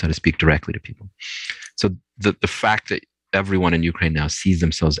and knows how to speak directly to people. So the fact that everyone in Ukraine now sees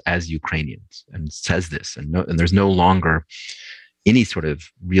themselves as Ukrainians and says this, and there's no longer any sort of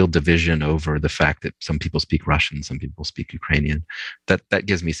real division over the fact that some people speak Russian, some people speak Ukrainian, that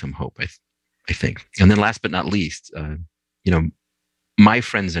gives me some hope, I think. And then last but not least, my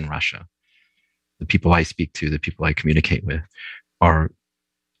friends in Russia, the people I speak to, the people I communicate with, are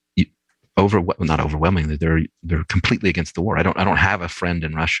not overwhelmingly, they're completely against the war. I don't have a friend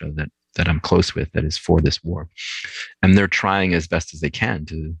in Russia that I'm close with that is for this war, and they're trying as best as they can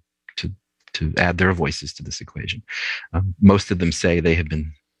to add their voices to this equation. Most of them say they have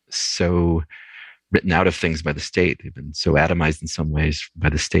been so written out of things by the state. They've been so atomized in some ways by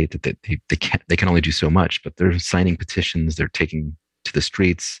the state that they can only do so much. But they're signing petitions. They're taking to the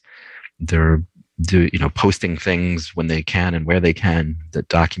streets. They're posting things when they can and where they can that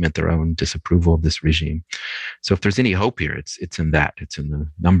document their own disapproval of this regime. So if there's any hope here, it's in that. It's in the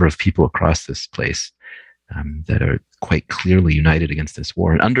number of people across this place that are quite clearly united against this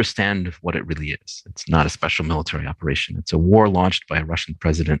war and understand what it really is. It's not a special military operation. It's a war launched by a Russian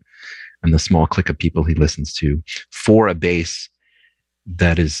president and the small clique of people he listens to for a base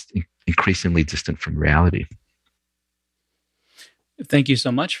that is increasingly distant from reality. Thank you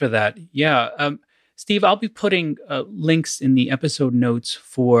so much for that. Yeah. Steve, I'll be putting links in the episode notes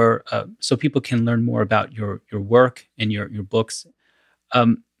for so people can learn more about your work and your books.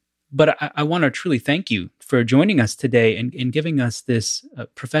 But I want to truly thank you for joining us today and giving us this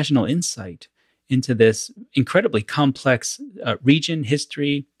professional insight into this incredibly complex region,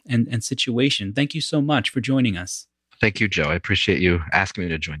 history, and situation. Thank you so much for joining us. Thank you, Joe. I appreciate you asking me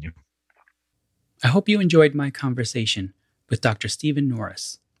to join you. I hope you enjoyed my conversation with Dr. Stephen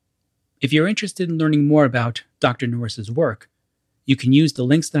Norris. If you're interested in learning more about Dr. Norris's work, you can use the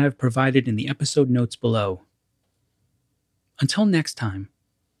links that I've provided in the episode notes below. Until next time,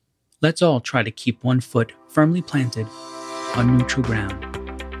 let's all try to keep one foot firmly planted on neutral ground.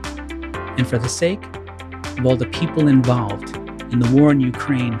 And for the sake of all the people involved in the war in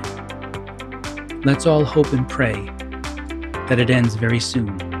Ukraine, let's all hope and pray that it ends very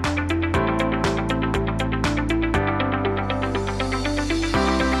soon.